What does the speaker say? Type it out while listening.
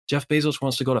Jeff Bezos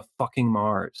wants to go to fucking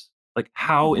Mars. Like,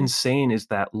 how Mhm. insane is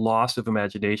that loss of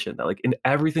imagination that, like, in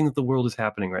everything that the world is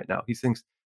happening right now, he thinks,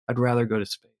 I'd rather go to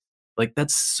space. Like,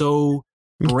 that's so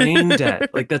brain dead.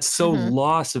 Like, that's so Mhm.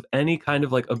 loss of any kind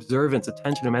of like observance,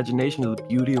 attention, imagination to the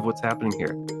beauty of what's happening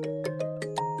here.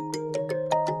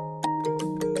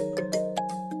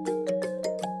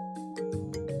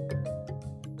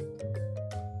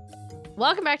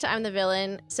 Welcome back to I'm the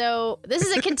Villain. So this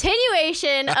is a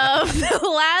continuation of the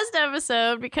last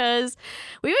episode because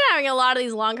we've been having a lot of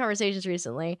these long conversations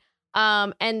recently.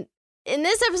 And in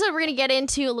this episode, we're going to get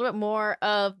into a little bit more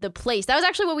of the place. That was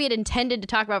actually what we had intended to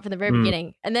talk about from the very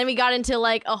beginning. And then we got into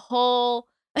like a whole,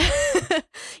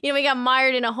 we got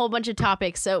mired in a whole bunch of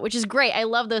topics. So, which is great. I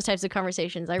love those types of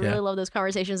conversations. I really love those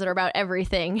conversations that are about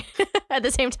everything at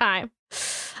the same time.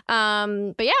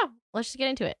 But yeah, let's just get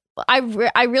into it.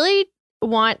 I really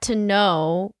want to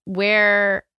know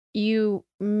where you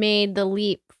made the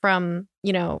leap from,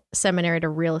 seminary to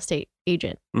real estate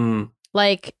agent.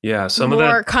 Like, some of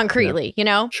more that concretely,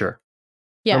 Sure.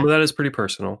 Yeah. Some of that is pretty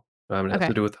personal. It has Okay.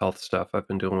 to do with health stuff. I've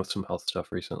been dealing with some health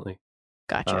stuff recently.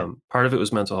 Gotcha. Part of it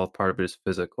was mental health, part of it is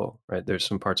physical, right? There's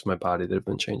some parts of my body that have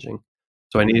been changing.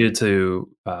 So I needed to,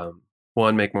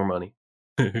 one, make more money.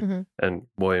 Mhm. And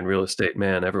boy, in real estate,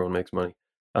 man, everyone makes money.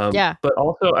 Yeah. But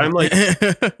also, I'm like,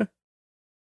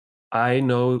 I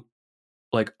know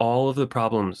like all of the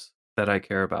problems that I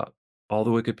care about, all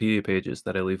the Wikipedia pages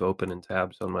that I leave open in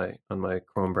tabs on my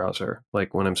Chrome browser,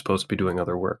 like when I'm supposed to be doing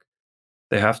other work.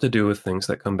 They have to do with things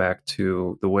that come back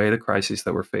to the way the crises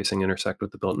that we're facing intersect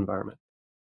with the built environment.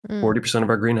 40% of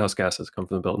our greenhouse gases come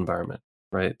from the built environment,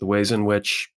 right? The ways in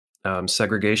which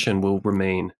segregation will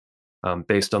remain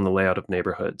based on the layout of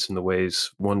neighborhoods and the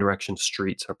ways one direction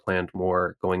streets are planned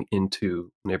more going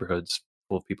into neighborhoods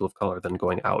full of people of color than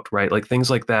going out, right? Like things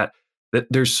like that. That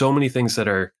there's so many things that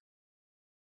are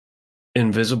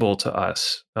invisible to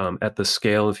us at the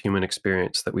scale of human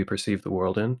experience that we perceive the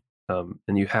world in.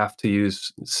 And you have to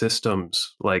use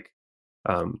systems like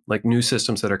new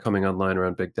systems that are coming online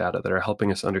around big data that are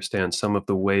helping us understand some of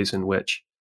the ways in which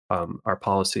our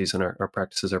policies and our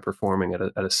practices are performing at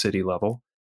a city level.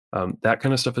 That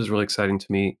kind of stuff is really exciting to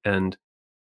me. And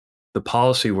the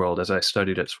policy world, as I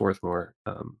studied at Swarthmore,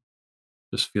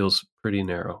 just feels pretty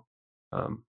narrow.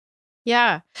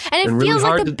 Yeah. And it And really feels like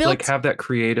hard the to like built. have that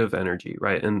creative energy,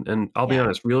 right? And I'll be Yeah.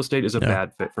 honest, real estate is a Yeah.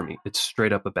 bad fit for me. It's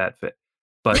straight up a bad fit.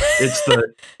 But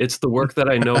it's the work that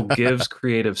I know gives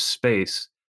creative space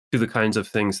to the kinds of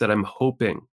things that I'm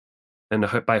hoping. And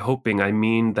by hoping, I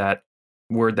mean that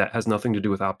word that has nothing to do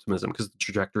with optimism because the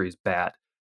trajectory is bad.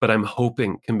 But I'm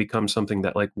hoping can become something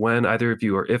that, like, when either of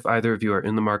you or if either of you are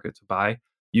in the market to buy,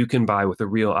 you can buy with a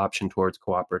real option towards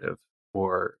cooperative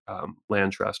or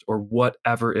land trust or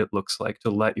whatever it looks like to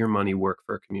let your money work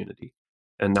for a community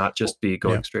and not just be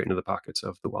going straight into the pockets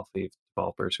of the wealthy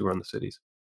developers who run the cities.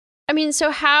 I mean, so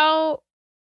how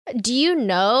do you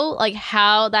know like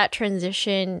how that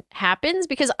transition happens?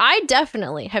 Because I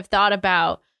definitely have thought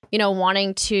about,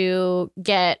 wanting to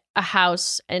get a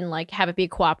house and like have it be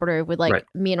cooperative with like Right.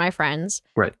 me and my friends.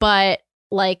 Right. But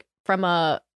like from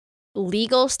a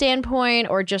legal standpoint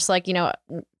or just like,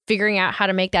 figuring out how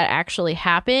to make that actually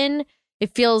happen,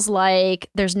 it feels like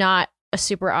there's not a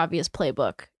super obvious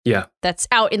playbook Yeah. that's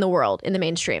out in the world, in the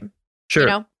mainstream.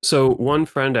 Sure. So one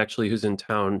friend actually who's in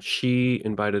town, she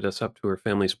invited us up to her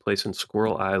family's place in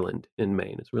Squirrel Island in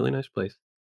Maine. It's a really nice place.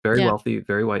 Very Yeah. wealthy,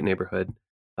 very white neighborhood.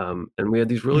 And we had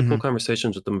these really cool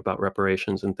conversations with them about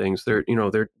reparations and things. They're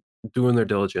doing their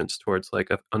diligence towards like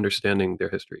understanding their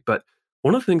history. But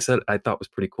one of the things that I thought was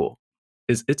pretty cool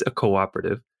is it's a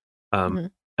cooperative Mhm.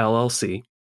 LLC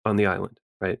on the island,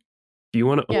 right? If you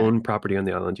want to Yeah. own property on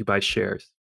the island, you buy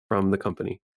shares from the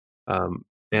company.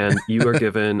 And you are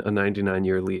given a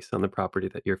 99-year lease on the property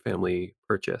that your family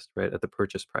purchased, right? At the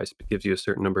purchase price, it gives you a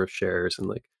certain number of shares. And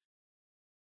like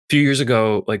a few years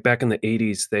ago, like back in the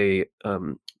 80s, they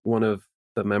one of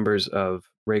the members of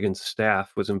Reagan's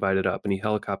staff was invited up and he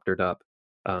helicoptered up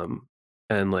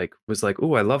and like was like,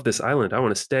 "Oh, I love this island. I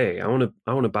want to stay. I want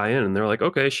to buy in." And they're like,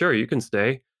 "Okay, sure, you can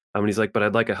stay." And he's like, "But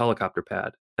I'd like a helicopter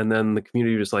pad." And then the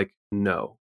community was like,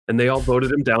 "No." And they all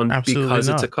voted him down Absolutely because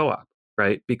it's a not. co-op,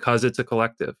 right? Because it's a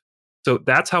collective. So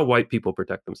that's how white people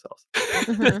protect themselves.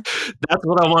 Mhm. That's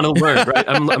what I want to learn, right?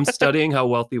 I'm studying how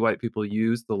wealthy white people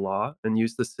use the law and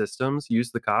use the systems,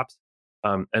 use the cops,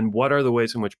 and what are the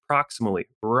ways in which proximally,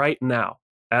 right now,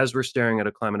 as we're staring at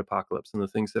a climate apocalypse and the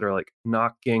things that are like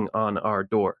knocking on our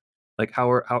door, like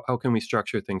how can we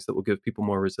structure things that will give people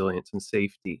more resilience and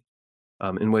safety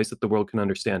in ways that the world can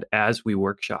understand as we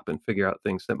workshop and figure out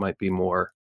things that might be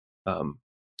more um,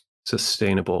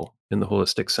 sustainable in the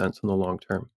holistic sense in the long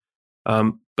term.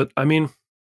 But I mean,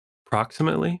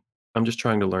 approximately, I'm just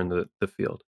trying to learn the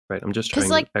field, right? I'm just Because trying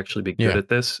to like, actually be good Yeah. at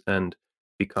this and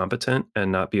be competent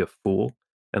and not be a fool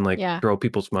and like yeah. throw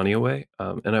people's money away.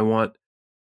 And I want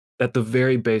at the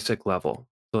very basic level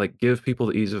to like give people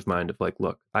the ease of mind of like,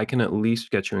 look, I can at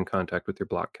least get you in contact with your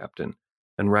block captain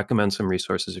and recommend some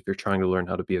resources if you're trying to learn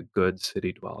how to be a good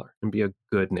city dweller and be a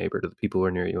good neighbor to the people who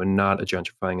are near you and not a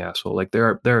gentrifying asshole. Like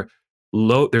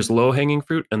there's low hanging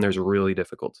fruit and there's really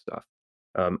difficult stuff.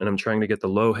 And I'm trying to get the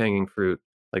low hanging fruit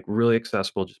like really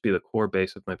accessible, just be the core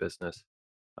base of my business.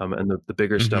 And the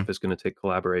bigger Hmm. stuff is going to take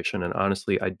collaboration. And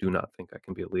honestly, I do not think I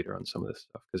can be a leader on some of this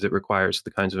stuff because it requires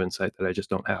the kinds of insight that I just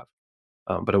don't have.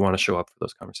 But I want to show up for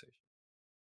those conversations.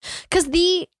 Because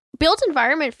the built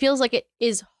environment feels like it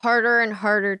is harder and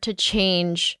harder to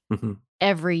change Hmm.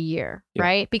 every year, Yeah.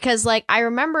 right? Because like I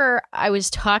remember I was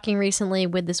talking recently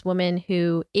with this woman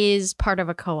who is part of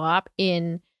a co-op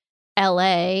in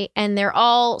LA, and they're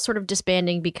all sort of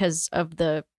disbanding because of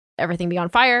the everything being on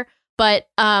fire. But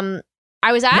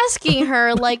I was asking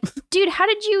her like, dude, how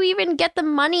did you even get the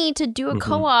money to do a Hmm.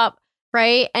 co-op,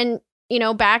 right? And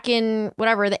back in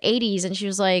whatever the 80s, and she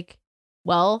was like,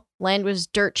 well, land was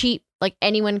dirt cheap. Like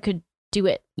anyone could do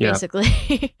it, Yeah. basically.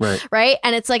 Right. Right?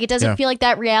 And it's like it doesn't Yeah. feel like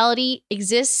that reality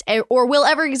exists or will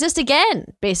ever exist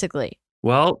again, basically.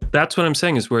 Well, that's what I'm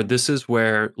saying is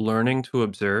where learning to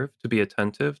observe, to be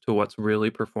attentive to what's really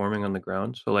performing on the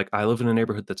ground. So like I live in a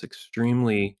neighborhood that's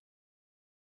extremely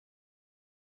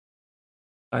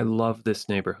I love this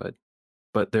neighborhood,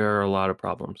 but there are a lot of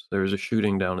problems. There was a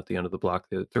shooting down at the end of the block.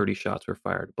 30 shots were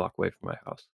fired a block away from my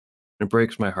house. And it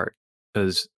breaks my heart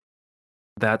because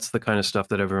that's the kind of stuff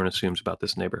that everyone assumes about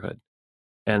this neighborhood.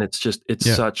 And it's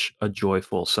Yeah. such a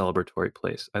joyful, celebratory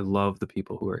place. I love the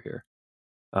people who are here.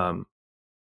 Um,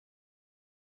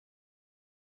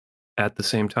 at the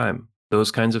same time,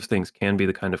 those kinds of things can be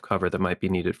the kind of cover that might be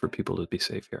needed for people to be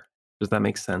safe here. Does that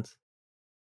make sense?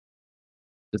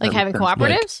 Does Like that make having sense? Like,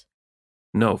 cooperatives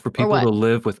No, for or people to what?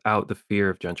 live without the fear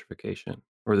of gentrification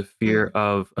or the fear Mm.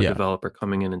 of a yeah. developer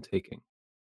coming in and taking.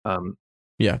 Um,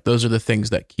 Yeah. Those are the things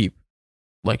that keep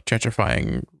like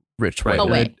gentrifying rich right. white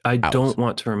And men Away. I out. don't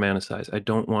want to romanticize. I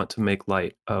don't want to make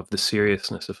light of the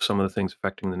seriousness of some of the things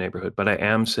affecting the neighborhood, but I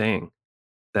am saying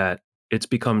that it's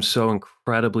become so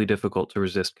incredibly difficult to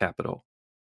resist capital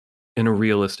in a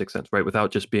realistic sense, right?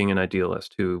 Without just being an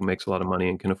idealist who makes a lot of money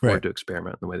and can Right. afford to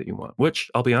experiment in the way that you want. Which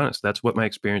I'll be honest, that's what my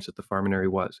experience at the Farm and Area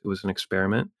was. It was an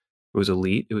experiment. It was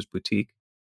elite. It was boutique,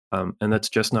 and that's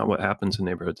just not what happens in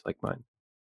neighborhoods like mine.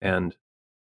 And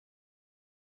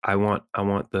I want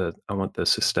the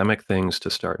systemic things to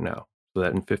start now, so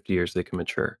that in 50 years they can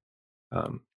mature.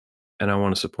 Um, and I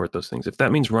want to support those things. If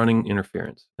that means running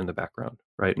interference in the background,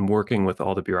 right, and working with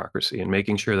all the bureaucracy and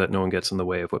making sure that no one gets in the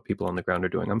way of what people on the ground are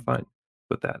doing, I'm fine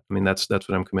with that. I mean, that's what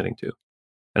I'm committing to.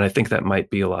 And I think that might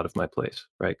be a lot of my place,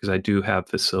 right? Because I do have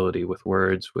facility with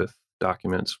words, with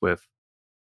documents, with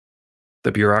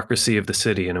the bureaucracy of the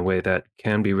city in a way that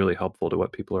can be really helpful to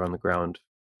what people are on the ground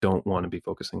don't want to be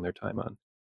focusing their time on.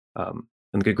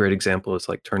 And a great example is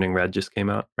like Turning Red just came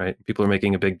out, right? People are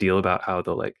making a big deal about how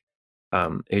the like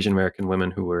Asian American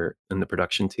women who were in the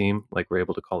production team like were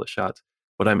able to call the shots.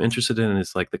 What I'm interested in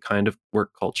is like the kind of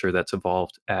work culture that's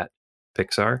evolved at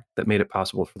Pixar that made it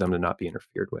possible for them to not be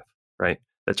interfered with, right?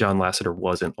 That John Lasseter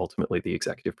wasn't ultimately the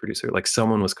executive producer. Like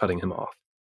someone was cutting him off.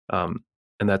 Um,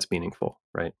 and that's meaningful,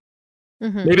 right?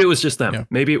 Mm-hmm. Maybe it was just them. Yeah.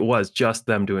 Maybe it was just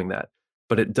them doing that.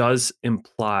 But it does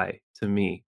imply to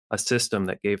me a system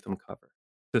that gave them cover,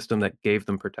 system that gave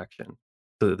them protection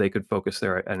so that they could focus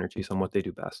their energies on what they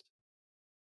do best.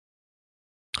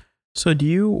 So, do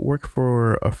you work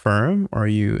for a firm or are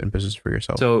you in business for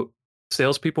yourself? So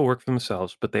salespeople work for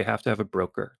themselves, but they have to have a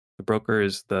broker. The broker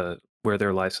is the where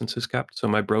their license is kept. So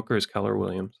my broker is Keller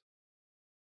Williams.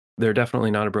 They're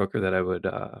definitely not a broker that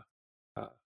uh,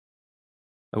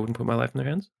 I wouldn't put my life in their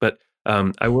hands, but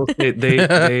I will say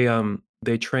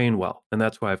they train well, and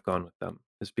that's why I've gone with them.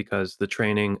 Is because the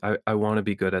training I want to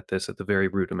be good at this at the very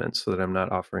rudiments, so that I'm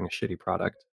not offering a shitty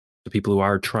product to people who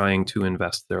are trying to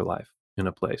invest their life in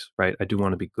a place. Right? I do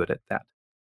want to be good at that.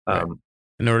 Right. Um,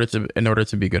 In order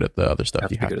to be good at the other stuff,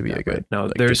 have you to be have good to at be a that, right? good Now,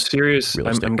 like there's just serious. real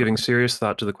I'm estate giving broker. serious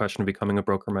thought to the question of becoming a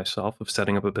broker myself, of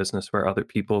setting up a business where other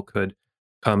people could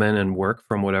come in and work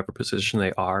from whatever position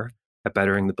they are at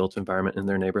bettering the built environment in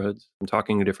their neighborhoods. I'm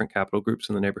talking to different capital groups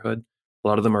in the neighborhood. A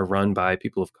lot of them are run by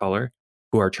people of color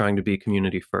who are trying to be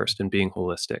community first and being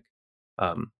holistic.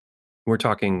 Um, we're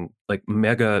talking like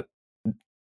mega,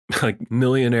 like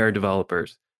millionaire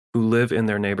developers who live in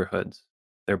their neighborhoods.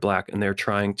 They're black and they're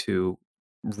trying to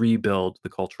rebuild the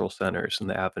cultural centers and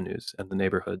the avenues and the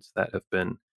neighborhoods that have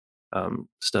been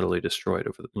steadily destroyed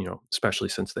over especially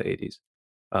since the 80s.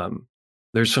 Um,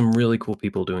 there's some really cool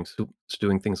people doing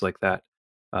things like that,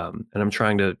 and I'm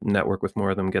trying to network with more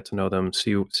of them, get to know them,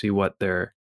 see what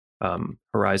their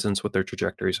horizons, what their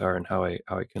trajectories are, and how I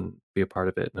can be a part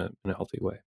of it in a healthy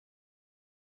way.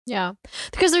 Yeah.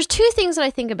 Because there's two things that I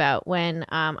think about when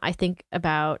I think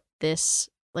about this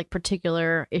like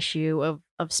particular issue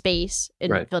of space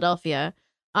in Right. Philadelphia.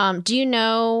 Do you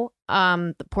know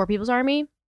the Poor People's Army?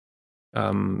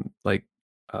 Like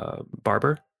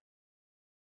Barber?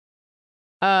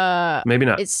 Maybe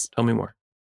not. It's Tell me more.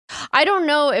 I don't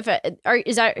know if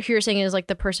is that who you're saying is like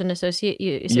the person you associate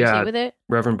with it?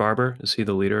 Reverend Barber, is he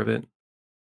the leader of it?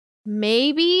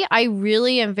 Maybe. I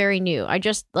really am very new. I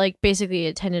just like basically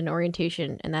attended an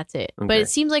orientation and that's it. But Okay. it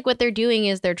seems like what they're doing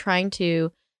is they're trying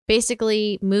to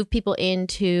basically move people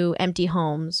into empty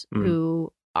homes Mm.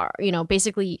 who are,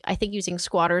 basically I think using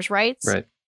squatters' rights. Right.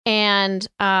 And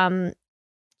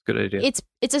Good idea. it's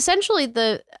essentially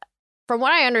from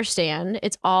what I understand,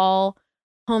 it's all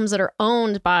homes that are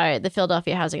owned by the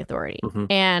Philadelphia Housing Authority. Mhm.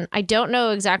 And I don't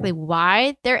know exactly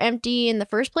why they're empty in the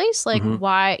first place. Like Mhm.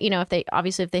 why, if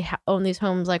they own these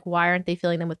homes, like why aren't they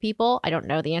filling them with people? I don't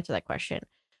know the answer to that question.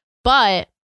 But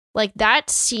like that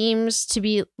seems to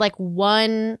be like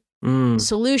one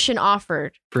solution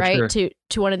offered, For right? sure.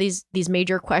 To one of these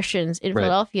major questions in Right.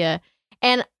 Philadelphia.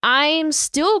 And I'm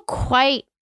still quite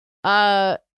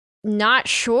not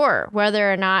sure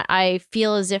whether or not I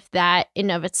feel as if that in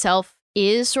of itself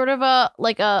is sort of a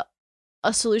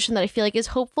solution that I feel like is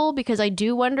hopeful, because I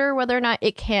do wonder whether or not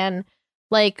it can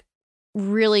like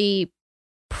really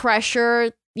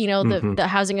pressure, Mhm. the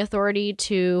housing authority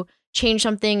to change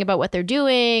something about what they're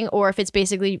doing, or if it's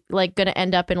basically like going to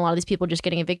end up in a lot of these people just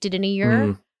getting evicted in a year,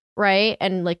 Mhm. right?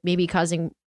 And like maybe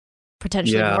causing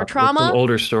potentially more Yeah, it's trauma. an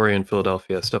older story in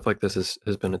Philadelphia. Stuff like this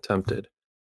has been attempted.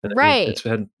 And Right. it's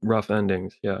had rough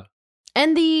endings. Yeah.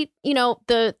 And the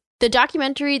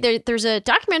documentary, there's a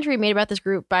documentary made about this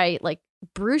group by like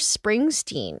Bruce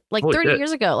Springsteen, like Holy 30 shit.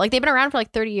 years ago. Like they've been around for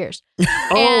like 30 years.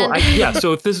 Oh, And- yeah.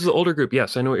 So if this is an older group,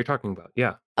 yes, I know what you're talking about.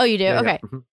 Yeah. Oh, you do? Yeah, Okay. yeah.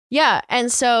 Mhm. Yeah.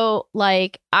 And so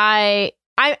like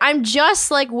I'm just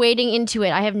like wading into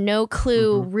it. I have no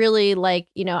clue really, like,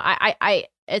 I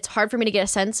it's hard for me to get a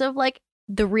sense of like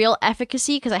the real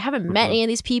efficacy, because I haven't met Mhm. any of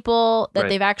these people that Right.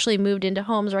 they've actually moved into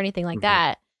homes or anything like Mhm.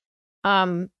 that.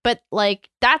 But like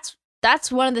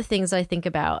that's one of the things I think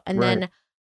about. And Right. then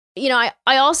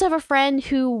I also have a friend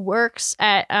who works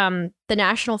at the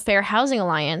National Fair Housing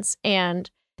Alliance, and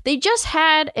they just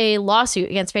had a lawsuit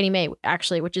against Fannie Mae,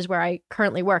 actually, which is where I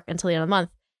currently work until the end of the month.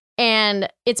 And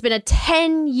it's been a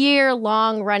 10-year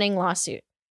long running lawsuit,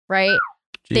 right?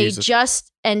 Jesus. They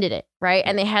just ended it, right?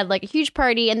 And they had like a huge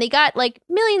party and they got like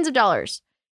millions of dollars.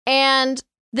 And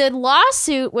the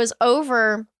lawsuit was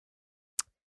over,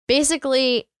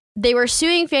 basically, they were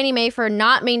suing Fannie Mae for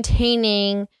not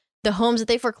maintaining the homes that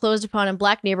they foreclosed upon in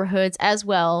black neighborhoods, as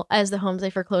well as the homes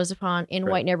they foreclosed upon in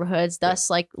Right. white neighborhoods, thus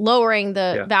like lowering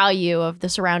the Yeah. value of the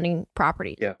surrounding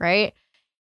properties, Yeah. right?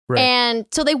 Right. And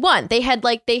so they won. They had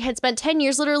spent 10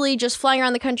 years literally just flying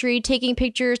around the country, taking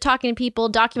pictures, talking to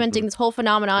people, documenting Mhm. this whole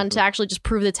phenomenon to Mhm. actually just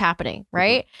prove it's happening,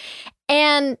 right?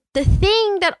 And the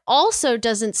thing that also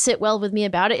doesn't sit well with me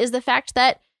about it is the fact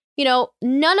that,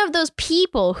 none of those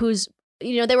people who's,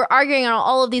 they were arguing on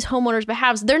all of these homeowners'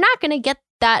 behalves, they're not going to get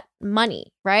that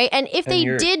money, right? And if 10 they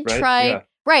years, did right? try, Yeah.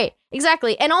 right,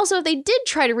 exactly. And also if they did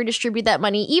try to redistribute that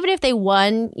money, even if they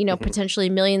won, Mhm. potentially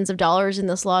millions of dollars in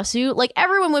this lawsuit, like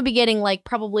everyone would be getting like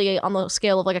probably on the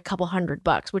scale of like a couple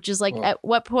 $100, which is like Oh. at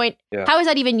what point, Yeah. how is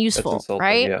that even That's useful, insulting.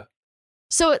 right? Yeah.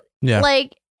 So Yeah.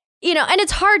 like, and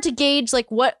it's hard to gauge like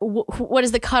what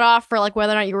is the cutoff for like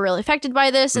whether or not you were really affected by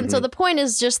this. And so Mhm. the point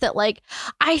is just that like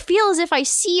I feel as if I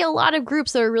see a lot of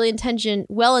groups that are really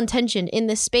well intentioned in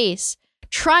this space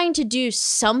trying to do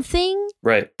something,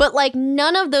 Right. but like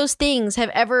none of those things have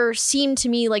ever seemed to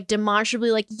me like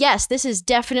demonstrably like, yes, this is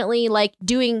definitely like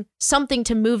doing something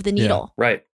to move the Yeah. needle.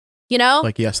 Right.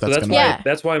 Like, yes, So that's that's gonna. why Yeah.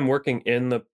 that's why I'm working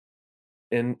in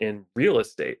real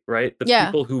estate, right? The Yeah.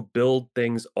 people who build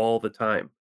things all the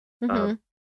time. Mhm.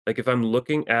 Like if I'm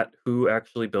looking at who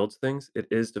actually builds things, it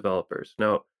is developers.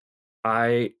 Now,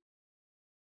 I've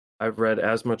read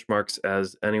as much Marx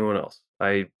as anyone else.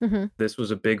 Mhm. This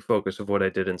was a big focus of what I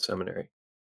did in seminary.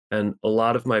 And a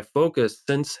lot of my focus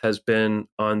since has been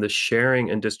on the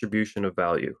sharing and distribution of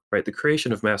value, right? The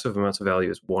creation of massive amounts of value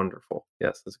is wonderful.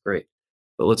 Yes, that's great.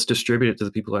 But let's distribute it to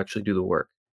the people who actually do the work.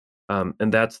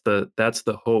 And that's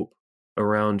the hope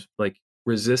around like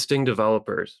resisting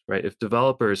developers, right? If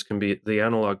developers can be, the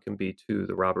analog can be to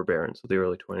the robber barons of the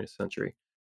early 20th century.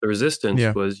 The resistance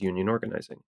Yeah. was union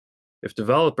organizing. If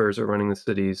developers are running the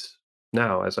cities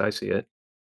now, as I see it,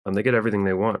 they get everything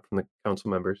they want from the council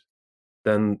members,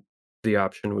 then the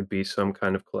option would be some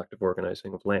kind of collective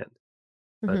organizing of land,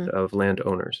 Mhm. of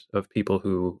landowners, of people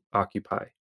who occupy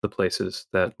the places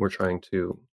that we're trying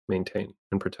to maintain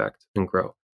and protect and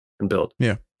grow and build.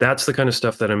 Yeah. That's the kind of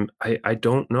stuff that I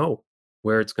don't know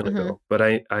where it's going to Mhm. go, but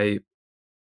I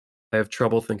have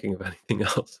trouble thinking of anything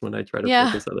else when I try to Yeah.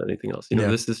 focus on anything else. Yeah.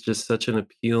 This is just such an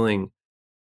appealing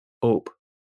hope,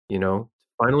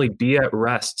 finally be at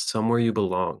rest somewhere you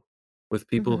belong with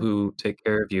people Mhm. who take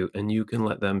care of you, and you can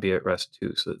let them be at rest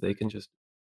too, so that they can just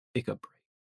take a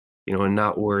break, and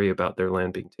not worry about their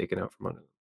land being taken out from under them.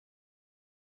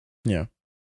 Yeah.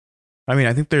 I mean,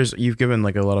 I think you've given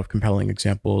like a lot of compelling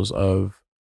examples of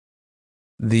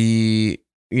the,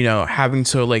 having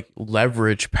to like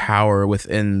leverage power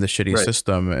within the shitty Right.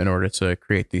 system in order to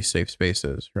create these safe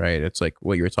spaces, right? It's like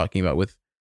what you were talking about with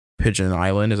Pigeon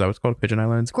Island. Is that what's called? Pigeon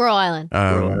Island? Squirrel Island.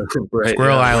 Right,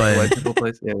 Squirrel yeah, Island. white people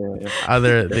place. Yeah.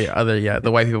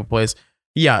 The white people place.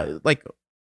 Yeah, like,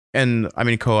 and I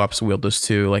mean, co-ops wield this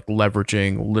too, like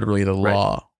leveraging literally the Right.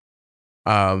 law.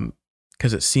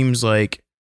 Because it seems like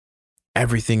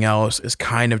everything else is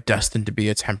kind of destined to be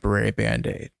a temporary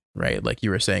band-aid, right? Like you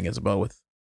were saying, Isabel, with,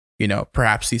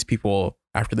 perhaps these people,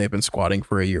 after they've been squatting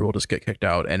for a year, will just get kicked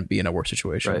out and be in a worse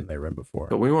situation Right. than they were in before.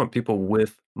 But we want people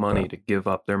with money But- to give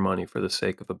up their money for the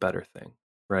sake of a better thing,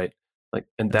 right? Like,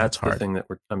 and that's that's the hard. thing that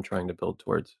I'm trying to build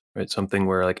towards, right? Something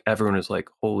where like everyone is like,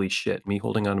 holy shit, me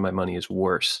holding on to my money is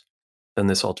worse than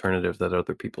this alternative that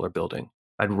other people are building.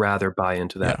 I'd rather buy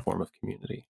into that Yeah. form of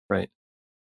community, right?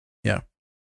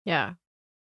 Yeah.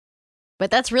 But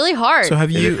that's really hard. So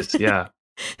have you? It is, yeah,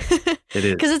 it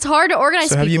is. Because it's hard to organize.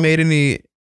 So have you people. made any?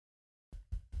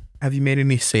 Have you made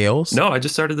any sales? No, I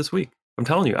just started this week. I'm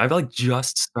telling you, I've like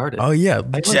just started. Oh yeah,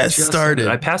 I just started.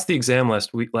 I passed the exam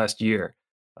last year,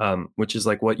 which is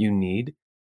like what you need,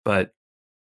 but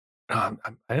I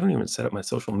haven't even set up my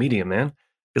social media, man.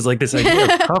 Because like this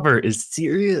idea of cover is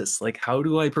serious. Like, how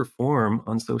do I perform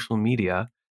on social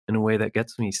media in a way that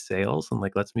gets me sales and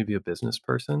like lets me be a business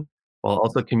person while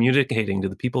also communicating to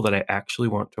the people that I actually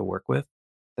want to work with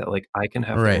that like I can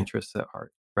have their Right. interests at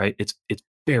heart, right? It's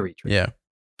very tricky. Yeah.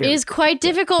 It is quite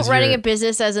difficult 'Cause running you're- a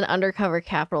business as an undercover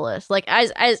capitalist. Like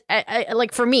as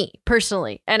like for me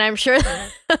personally, and I'm sure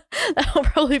that will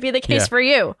probably be the case Yeah. for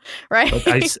you, right?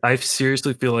 Like, I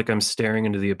seriously feel like I'm staring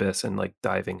into the abyss and like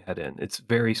diving head in. It's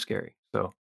very scary.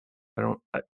 So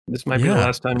this might be the Yeah,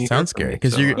 last time it you sounds hear from scary, me,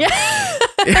 'cause so, you're- Yeah.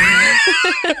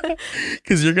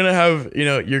 Because you're gonna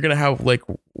have like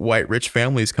white rich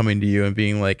families coming to you and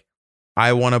being like,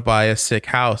 I want to buy a sick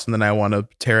house and then I want to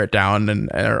tear it down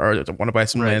or want to buy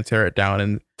some Right. land, tear it down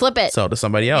and Flip it. sell it to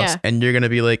somebody else. Yeah. And you're gonna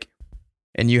be like,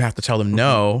 and you have to tell them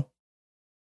no.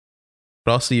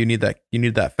 But also you need that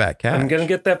fat cash. I'm gonna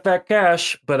get that fat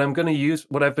cash, but I'm gonna use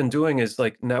what I've been doing is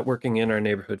like networking in our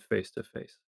neighborhood face to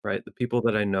face, right? The people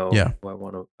that I know, Yeah. who I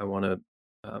wanna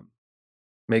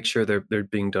make sure they're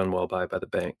being done well by the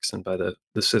banks and by the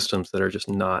systems that are just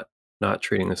not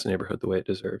treating this neighborhood the way it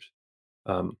deserves.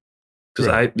 Because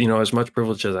Right. I, as much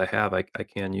privilege as I have, I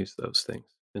can use those things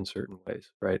in certain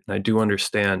ways, right? And I do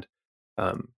understand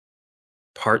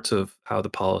parts of how the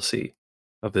policy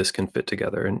of this can fit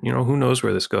together. And who knows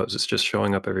where this goes? It's just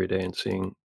showing up every day and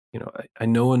seeing. I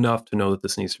know enough to know that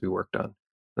this needs to be worked on,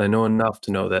 and I know enough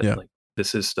to know that Yeah. like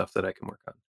this is stuff that I can work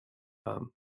on.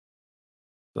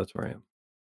 That's where I am.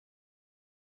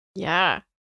 Yeah.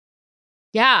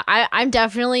 Yeah, I'm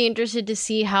definitely interested to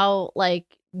see how like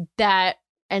that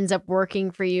ends up working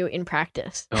for you in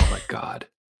practice. Oh my God.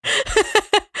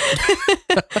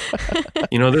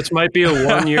 This might be a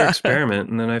 1-year experiment,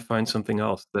 and then I find something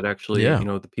else that actually, Yeah.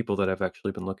 the people that I've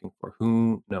actually been looking for.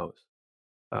 Who knows?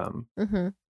 Mm-hmm.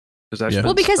 Because I Yeah. spent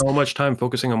Well, because- so much time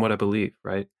focusing on what I believe,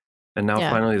 right? And now Yeah.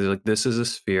 finally, they're like, this is a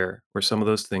sphere where some of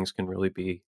those things can really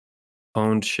be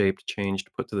honed, shaped, changed,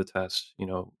 put to the test,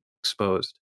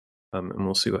 exposed. And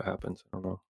we'll see what happens. I don't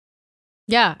know.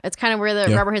 Yeah, it's kind of where the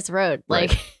Yeah. rubber hits the road. Right.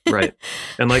 Like Right.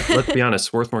 And like, let's be honest,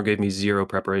 Swarthmore gave me zero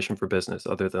preparation for business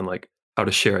other than like how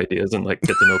to share ideas and like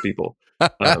get to know people.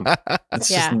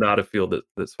 It's Yeah. just not a field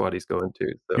that Swati's going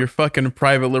to. So. Your fucking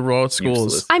private liberal arts schools.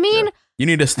 Useless. I mean, You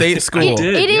need a state school.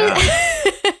 did. it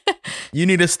is You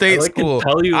need a state I like to school.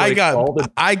 tell you, I like, got all the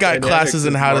classes dynamics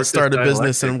in of how to Marxist start a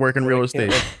business and dialectic, work in but real I estate.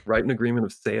 can't, like, write an agreement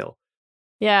of sale.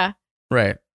 Yeah.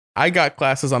 Right. I got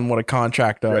classes on what a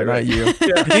contract are, Right, right. not you.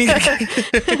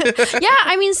 Yeah,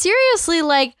 I mean seriously,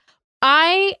 like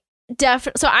I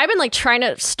definitely so I've been like trying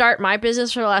to start my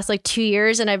business for the last like 2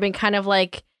 years, and I've been kind of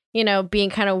like, being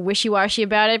kind of wishy-washy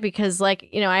about it because like,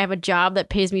 I have a job that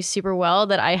pays me super well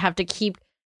that I have to keep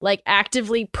like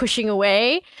actively pushing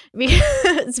away because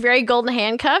it's very golden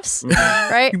handcuffs,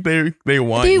 right? They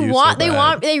want They you so want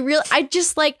bad. they really. I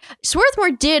just like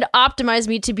Swarthmore did optimize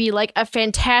me to be like a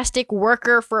fantastic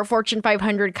worker for a Fortune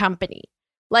 500 company,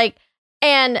 like,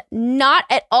 and not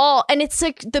at all. And it's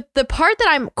like the part that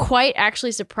I'm quite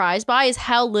actually surprised by is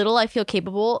how little I feel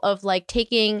capable of like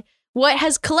taking what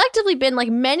has collectively been like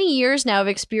many years now of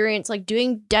experience, like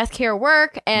doing death care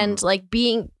work and like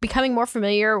becoming more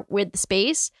familiar with the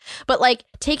space, but like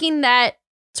taking that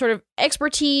sort of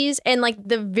expertise and like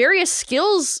the various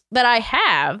skills that I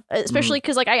have, especially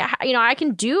because like I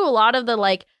can do a lot of the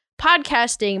like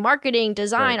podcasting, marketing,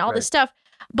 design, all this stuff,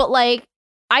 but like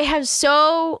I have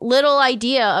so little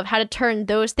idea of how to turn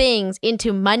those things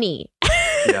into money.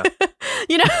 Yeah.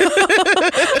 You know?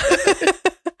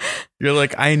 You're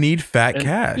like, I need fat And-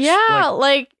 cash. Yeah,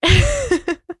 like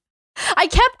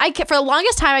I kept for the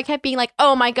longest time I kept being like,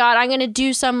 oh my god, I'm gonna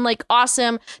do some like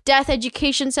awesome death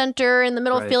education center in the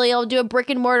middle of Philly. I'll do a brick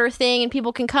and mortar thing and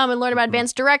people can come and learn about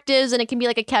advanced directives, and it can be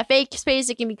like a cafe space.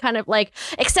 It can be kind of like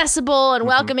accessible and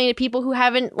welcoming to people who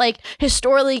haven't like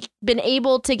historically been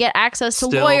able to get access to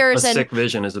Still lawyers a and sick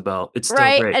vision, Isabel. It's still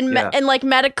right great. and yeah. and like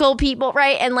medical people,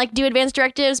 right, and like do advanced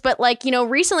directives. But like, you know,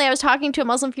 recently I was talking to a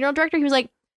Muslim funeral director. He was like,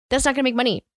 that's not gonna make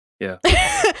money. Yeah.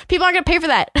 People aren't going to pay for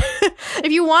that.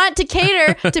 If you want to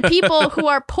cater to people who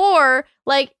are poor,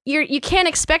 like you can't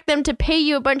expect them to pay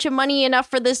you a bunch of money enough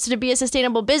for this to be a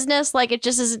sustainable business. Like it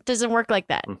just doesn't work like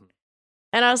that.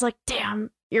 And I was like,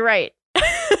 damn, you're right.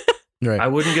 Right. I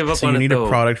wouldn't give up So on you it need though. a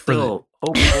product for Still,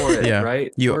 hope for it, Yeah.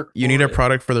 right? You Work need for a it.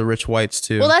 product for the rich whites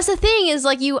too. Well, that's the thing is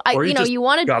like you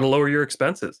want to Gotta lower your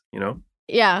expenses, you know?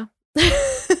 yeah.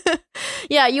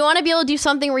 Yeah, you want to be able to do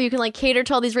something where you can like cater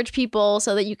to all these rich people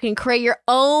so that you can create your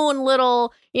own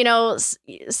little, you know,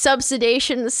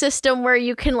 subsidization system where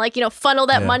you can like, you know, funnel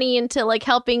that money into like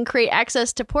helping create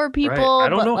access to poor people. Right. I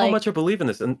don't know like, how much I believe in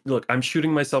this. And look, I'm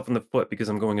shooting myself in the foot because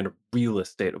I'm going into real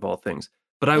estate of all things.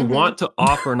 But I want to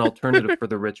offer an alternative for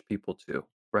the rich people too,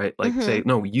 right? Like say,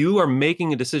 no, you are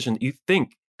making a decision that you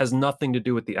think has nothing to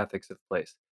do with the ethics of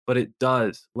place. But it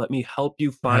does. Let me help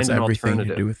you find an everything to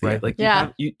alternative, do with the right? Like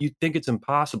ethics. you think it's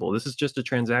impossible. This is just a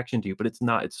transaction to you, but it's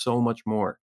not. It's so much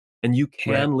more, and you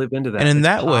can live into that. And in It's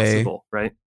that way- possible,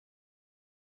 right?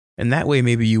 And that way,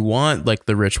 maybe you want like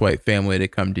the rich white family to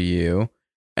come to you,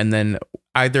 and then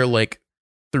either like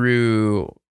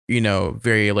through, you know,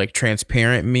 very like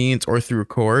transparent means or through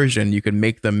coercion, you can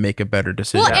make them make a better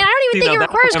decision. Well, and I don't even See, think now it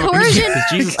requires that's what I'm coercion. because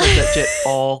Jesus does that shit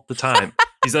all the time.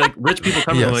 He's like, rich people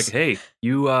come to him Yes. like, hey,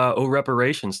 you owe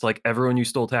reparations to like everyone you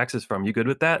stole taxes from. You good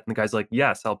with that? And the guy's like,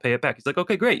 yes, I'll pay it back. He's like,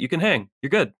 okay, great. You can hang.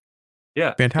 You're good.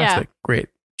 Yeah. Fantastic. Great.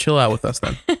 Chill out with us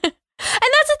then. And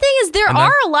that's the thing is there And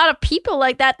are a lot of people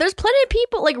like that. There's plenty of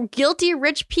people like guilty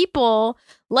rich people.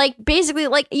 Like basically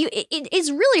like it's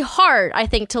really hard, I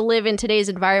think, to live in today's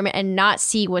environment and not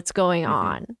see what's going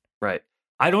on. Right.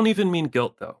 I don't even mean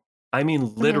guilt though. I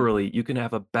mean literally you can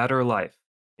have a better life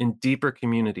in deeper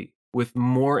community with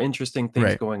more interesting things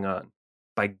Right. going on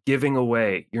by giving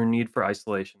away your need for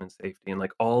isolation and safety and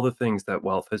like all the things that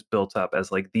wealth has built up as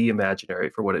like the imaginary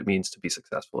for what it means to be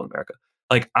successful in America.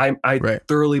 Like I Right.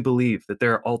 thoroughly believe that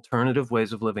there are alternative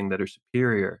ways of living that are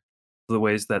superior to the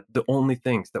ways that the only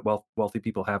things that wealthy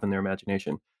people have in their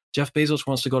imagination. Jeff Bezos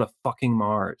wants to go to fucking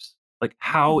Mars. Like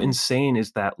how insane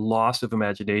is that loss of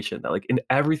imagination that like in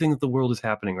everything that the world is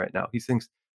happening right now, he thinks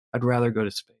I'd rather go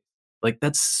to space. Like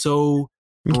that's so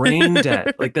brain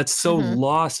dead. Like that's so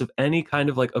loss of any kind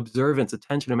of like observance,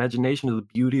 attention, imagination of the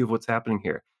beauty of what's happening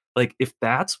here. Like if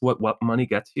that's what money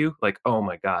gets you, like oh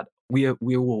my god, we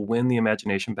will win the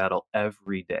imagination battle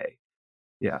every day.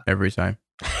 Yeah. Every time.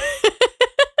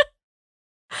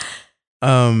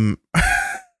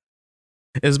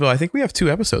 Isabel, I think we have 2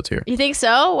 episodes here. You think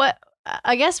so? What?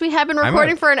 I guess we have been I'm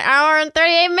recording at- for an hour and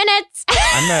 38 minutes.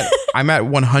 I'm at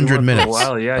 100 minutes.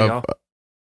 Wow, yeah, of, y'all.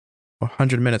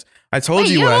 100 minutes. I told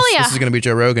Wait, you, you Wes, only- this is going to be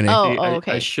Joe Rogan. Oh, I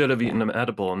okay. should have eaten an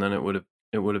edible, and then it would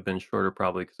have been shorter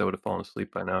probably because I would have fallen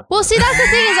asleep by now. Well, see, that's the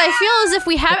thing is I feel as if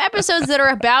we have episodes that are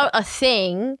about a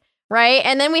thing, right?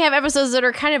 And then we have episodes that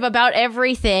are kind of about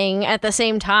everything at the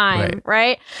same time,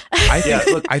 right? I think,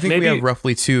 Yeah, look, I think maybe- we have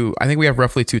roughly 2. I think we have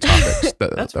roughly 2 topics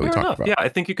that That's we fair talked enough. about. Yeah, I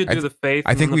think you could I do the faith.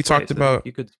 I and think the we talked place. I think about-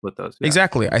 you could split those. Yeah.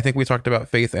 Exactly. I think we talked about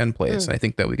faith and place. I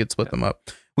think that we could split them up.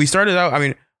 We started out, I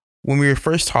mean, when we were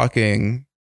first talking,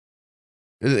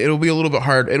 it'll be a little bit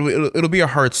hard. It'll be a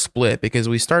hard split because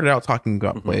we started out talking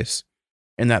about place,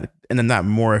 and then that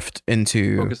morphed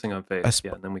into Focusing on faith. sp-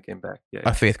 Yeah, and then we came back. Yeah,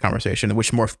 a faith conversation,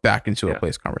 which morphed back into a Yeah.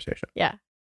 place conversation. Yeah.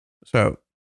 So,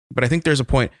 but I think there's a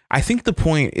point. I think the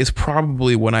point is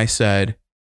probably when I said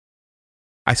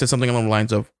I said something along the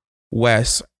lines of,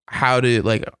 Wes, how do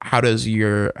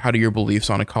your beliefs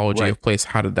on ecology Right. of place,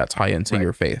 how did that tie into Right.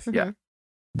 your faith? Yeah.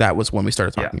 That was when we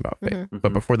started talking about faith. Mhm.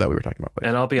 But before that, we were talking about faith.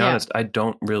 And I'll be Yeah. honest, I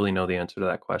don't really know the answer to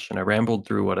that question. I rambled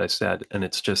through what I said, and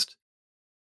it's just,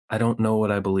 I don't know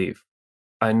what I believe.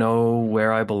 I know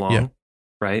where I belong, Yeah.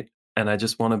 right? And I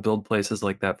just want to build places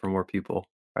like that for more people,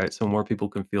 right? So more people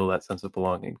can feel that sense of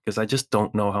belonging. Because I just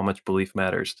don't know how much belief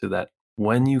matters to that.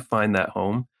 When you find that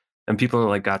home, and people are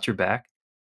like, got your back.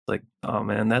 Like, oh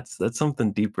man, that's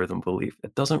something deeper than belief.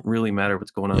 It doesn't really matter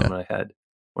what's going on Yeah. in my head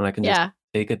when I can just Yeah.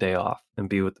 take a day off and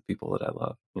be with the people that I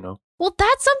love, you know? Well,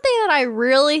 that's something that I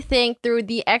really think through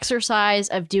the exercise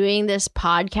of doing this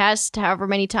podcast, however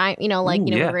many times, Ooh,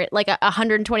 yeah. we're at like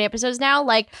 120 episodes now.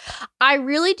 Like, I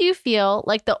really do feel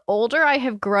like the older I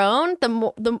have grown,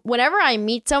 whenever I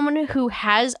meet someone who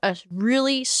has a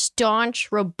really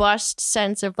staunch, robust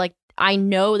sense of like, I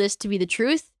know this to be the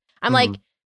truth, I'm like,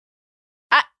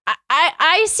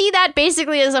 I see that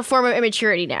basically as a form of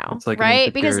immaturity now, It's like right?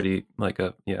 an insecurity,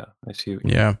 I see what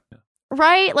you Yeah. mean.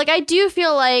 Right? Like, I do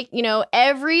feel like,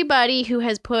 everybody who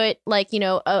has put like,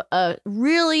 a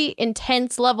really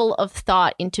intense level of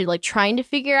thought into like trying to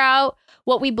figure out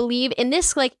what we believe in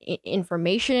this like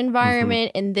information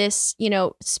environment, in this,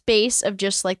 space of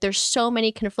just like, there's so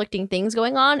many conflicting things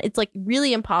going on. It's like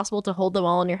really impossible to hold them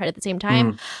all in your head at the same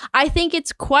time. I think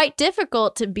it's quite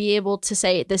difficult to be able to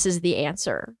say this is the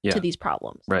answer Yeah. to these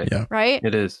problems. Right. Yeah. Right?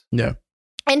 It is. Yeah.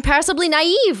 And possibly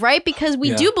naive, right? Because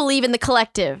we Yeah. do believe in the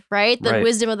collective, right? The Right.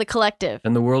 wisdom of the collective.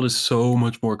 And the world is so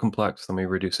much more complex than we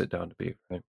reduce it down to be,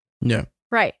 right? Yeah.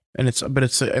 Right. And it's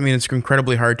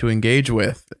incredibly hard to engage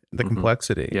with the Mhm.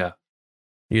 complexity. Yeah.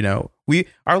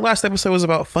 Our last episode was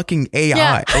about fucking AI.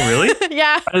 Yeah. Oh, really?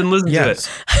 Yeah. I didn't listen Yes.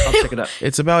 to it. I'll check it out.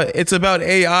 It's about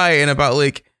AI and about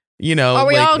like, Are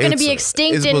we like, all going to it's- be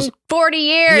extinct Isabel's- in 40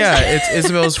 years? Yeah, it's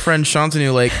Isabel's friend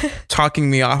Shantanu like talking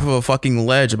me off of a fucking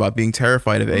ledge about being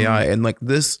terrified of AI. And like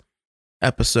this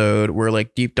episode, we're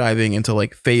like deep diving into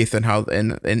like faith and how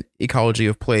and ecology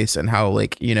of place and how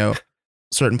like,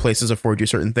 certain places afford you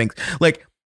certain things. Like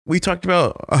we talked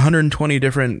about 120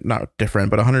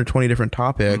 different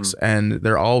topics, and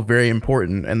they're all very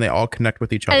important and they all connect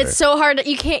with each other. And it's so hard that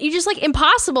you just like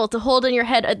impossible to hold in your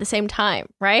head at the same time,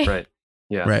 right? Right.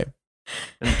 Yeah. Right.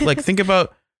 Like think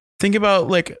about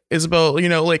like Isabel,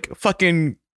 like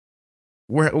fucking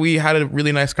where we had a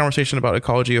really nice conversation about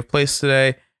ecology of place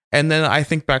today. And then I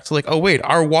think back to like, oh wait,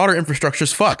 our water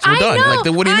infrastructure's fucked. We're done. Know, Like,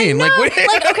 what do you mean? Know. Like,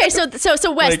 what? Okay, so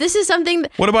Wes, Like, this is something.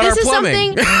 What about this our is plumbing?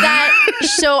 something that.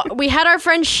 So we had our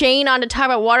friend Shane on to talk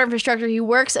about water infrastructure. He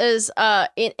works as for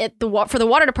the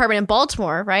water department in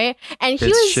Baltimore, right? And he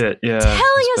It's was shit. Yeah. telling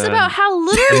it's us bad. about how And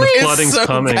literally the It's flooding's so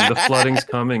coming. bad. The flooding's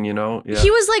coming, Yeah.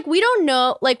 he was like, we don't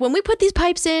know. Like when we put these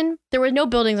pipes in, there were no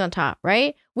buildings on top,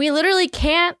 right? We literally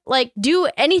can't like do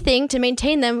anything to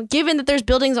maintain them given that there's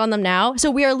buildings on them now.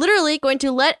 So we are literally going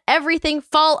to let everything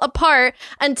fall apart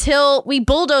until we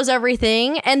bulldoze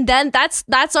everything. And then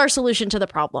that's our solution to the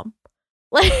problem.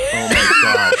 Like, Oh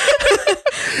my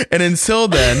God. And until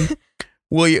then,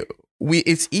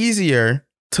 it's easier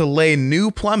to lay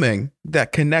new plumbing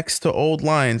that connects to old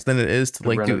lines than it is to To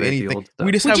like do renovate the anything. old stuff.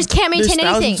 we just can't there's maintain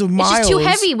anything. thousands of It's just too miles.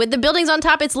 heavy. With the buildings on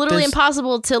top, it's literally There's-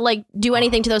 impossible to like do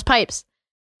anything to those pipes.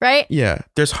 Right? Yeah,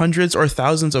 there's hundreds or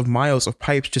thousands of miles of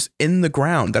pipes just in the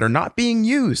ground that are not being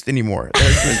used anymore.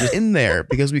 They're just in there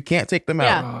because we can't take them out.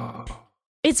 Yeah. Oh.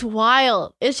 It's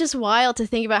wild. It's just wild to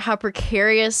think about how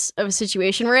precarious of a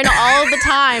situation we're in all the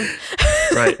time.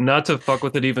 Right. Not to fuck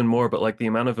with it even more, but like the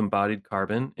amount of embodied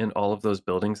carbon in all of those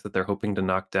buildings that they're hoping to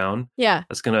knock down, Yeah.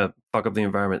 that's gonna fuck up the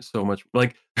environment so much.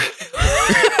 Like,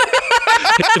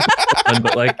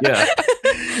 but like, yeah.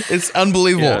 It's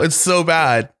unbelievable. Yeah. It's so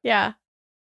bad. Yeah.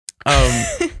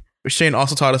 Shane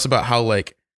also taught us about how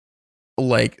like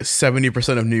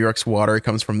 70% of New York's water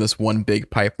comes from this one big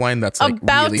pipeline that's like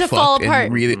About really to fucked fall and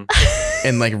apart. really Mhm.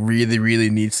 and like really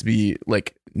needs to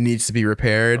be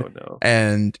repaired. Oh no.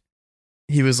 And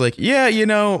he was like, yeah,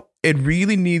 it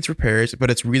really needs repairs, but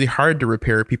it's really hard to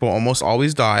repair. People almost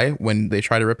always die when they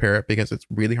try to repair it because it's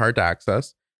really hard to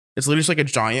access. It's literally just like a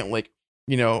giant, like,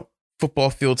 football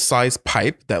field sized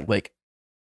pipe that like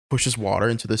pushes water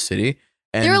into the city.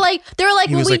 And They were like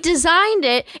he when was we like- designed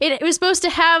it, it was supposed to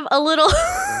have a little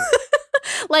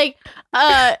like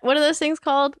what are those things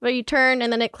called where you turn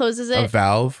and then it closes a it?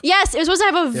 valve. Yes, it was supposed to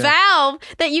have a Yeah. valve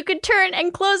that you could turn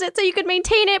and close it so you could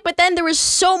maintain it, but then there was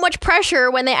so much pressure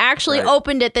when they actually Right.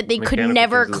 opened it that they could Mechanical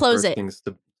never things are the close first it. Things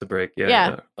to break. Yeah.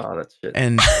 Yeah. Oh, that's shit.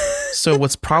 And so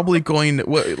what's probably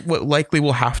what likely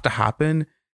will have to happen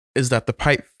is that the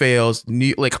pipe fails.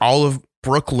 Like all of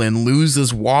Brooklyn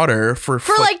loses water for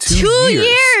like 2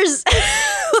 years.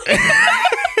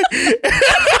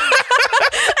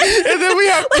 And then we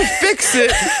have to fix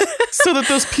it so that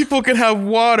those people can have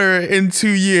water in 2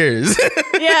 years.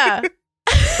 Yeah.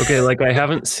 Okay, like I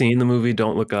haven't seen the movie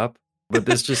Don't Look Up, but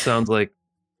this just sounds like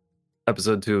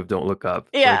episode 2 of Don't Look Up.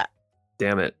 Yeah. Like,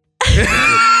 damn it.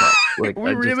 Like We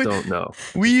I really- just don't know.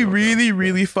 We Don't know.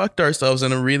 really fucked ourselves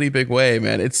in a really big way,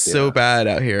 man. It's so Yeah. bad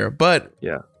out here. But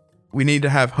Yeah. we need to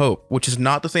have hope, which is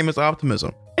not the same as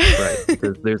optimism. Right.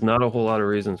 There's not a whole lot of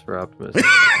reasons for optimism.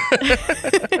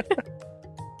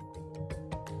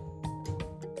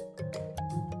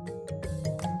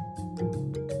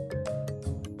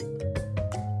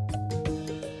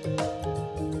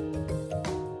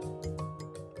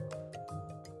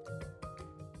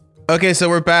 Okay, so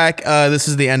we're back. This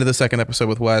is the end of the second episode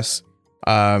with Wes.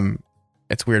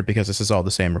 It's weird because this is all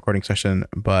the same recording session,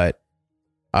 but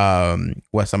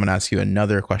Wes, I'm gonna ask you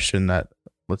another question that,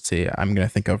 let's see, I'm gonna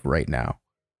think of right now.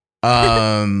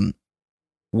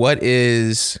 What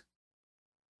is,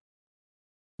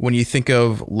 when you think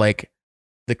of like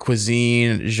the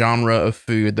cuisine genre of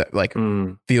food that like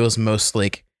feels most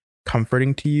like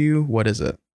comforting to you, what is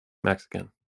it?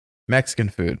 Mexican. Mexican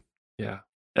food. Yeah.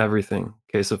 Everything.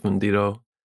 Queso fundido,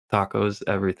 tacos,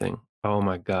 everything. Oh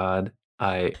my God.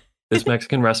 This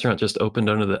Mexican restaurant just opened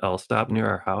under the L stop near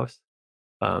our house.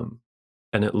 And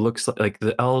it looks like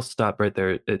the L stop right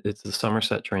there. It's the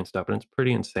Somerset train stop, and it's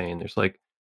pretty insane. There's like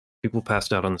people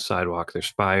passed out on the sidewalk. There's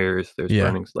fires. There's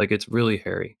burnings. Like it's really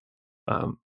hairy.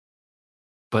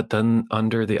 But then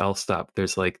under the L stop,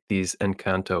 there's like these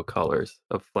Encanto colors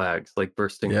of flags, like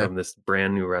bursting from this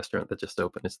brand new restaurant that just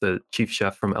opened. It's the chief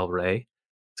chef from El Rey.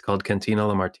 It's called Cantina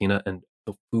La Martina, and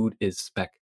the food is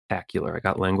spectacular. I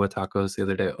got lengua tacos the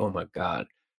other day. Oh my God.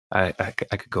 I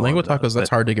could go Lengua on about tacos, it, that's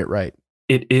hard to get right.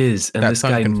 It is. And That this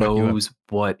tongue guy can fuck you up. knows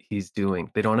what he's doing.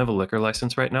 They don't have a liquor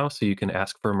license right now, so you can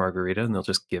ask for a margarita and they'll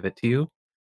just give it to you.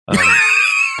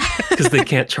 Because they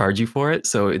can't charge you for it.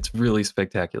 So it's really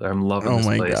spectacular. I'm loving this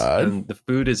place. God. And the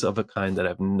food is of a kind that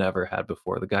I've never had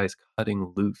before. The guy's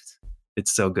cutting loose.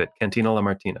 It's so good. Cantina La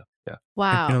Martina. Yeah.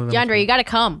 Wow. I feel that DeAndre, too. you got to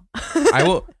come. I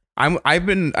will. I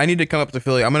need to come up to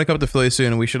Philly. I'm gonna come up to Philly soon,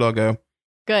 and we should all go.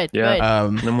 Good. Yeah. Good.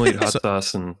 And then we'll eat hot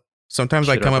sauce and Sometimes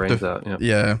I shit come our up to brains out.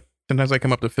 yeah. Sometimes I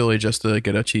come up to Philly just to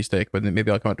get a cheesesteak, but then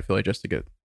maybe I'll come up to Philly just to get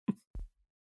the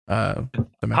Hot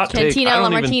Mexican. take. Cantina I La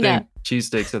don't even Martina. think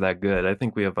cheesesteaks are that good. I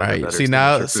think we have All other right. better See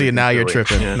now signature foods in you're Philly.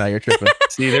 tripping. Yeah. Now you're tripping.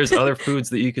 See, there's other foods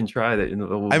that you can try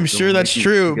that I'm sure that's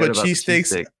true, but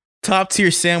cheesesteaks top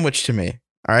tier sandwich to me.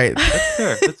 All right. That's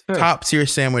fair. That's fair. Top tier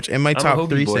sandwich in my I'm a top hoagie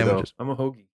 3 boy, though. sandwiches. I'm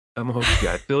a hoagie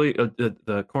guy. Philly,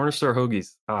 the corner store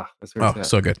hoagies. That's where it's Oh, at.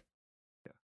 so good.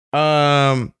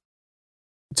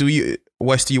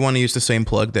 Wes, do you want to use the same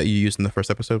plug that you used in the first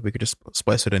episode? We could just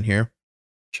splice it in here.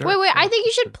 Sure. Wait. I think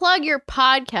you should plug your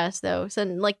podcast though. So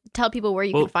like tell people where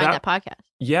you Well, can find that podcast.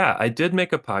 Yeah, I did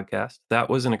make a podcast. That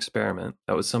was an experiment.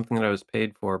 That was something that I was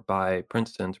paid for by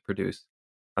Princeton to produce,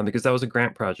 because that was a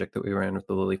grant project that we ran with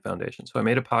the Lilly Foundation. So I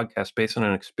made a podcast based on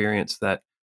an experience that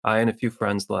I and a few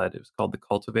friends led. It was called the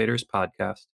Cultivators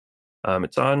Podcast.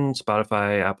 It's on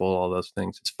Spotify, Apple, all those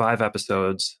things. It's 5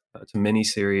 episodes. It's a mini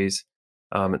series.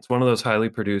 It's one of those highly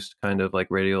produced kind of like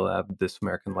Radiolab, This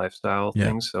American Lifestyle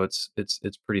things. So it's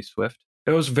pretty swift.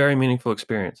 It was a very meaningful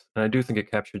experience, and I do think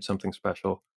it captured something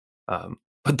special.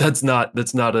 But that's not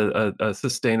a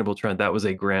sustainable trend. That was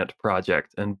a grant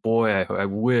project, and boy, I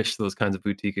wish those kinds of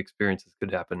boutique experiences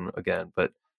could happen again.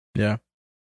 But Yeah.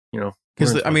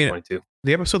 because I mean,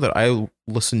 the episode that I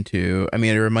listened to, I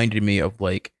mean, it reminded me of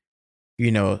like,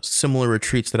 similar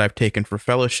retreats that I've taken for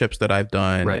fellowships that I've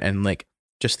done, Right. and like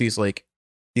just these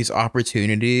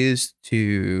opportunities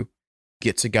to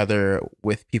get together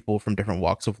with people from different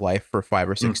walks of life for 5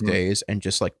 or 6 Mhm. days and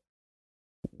just like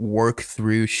work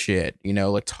through shit,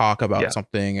 like talk about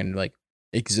something and like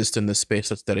exist in this space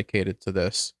that's dedicated to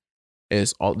this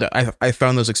is all that I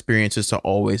found those experiences to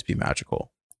always be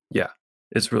magical. Yeah,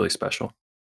 it's really special.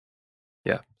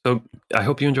 Yeah, so I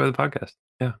hope you enjoy the podcast.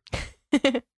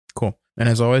 Yeah. Cool. And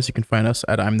as always, you can find us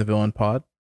at I'm the Villain Pod.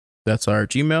 That's our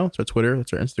Gmail, that's our Twitter,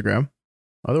 that's our Instagram.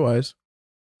 Otherwise,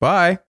 bye.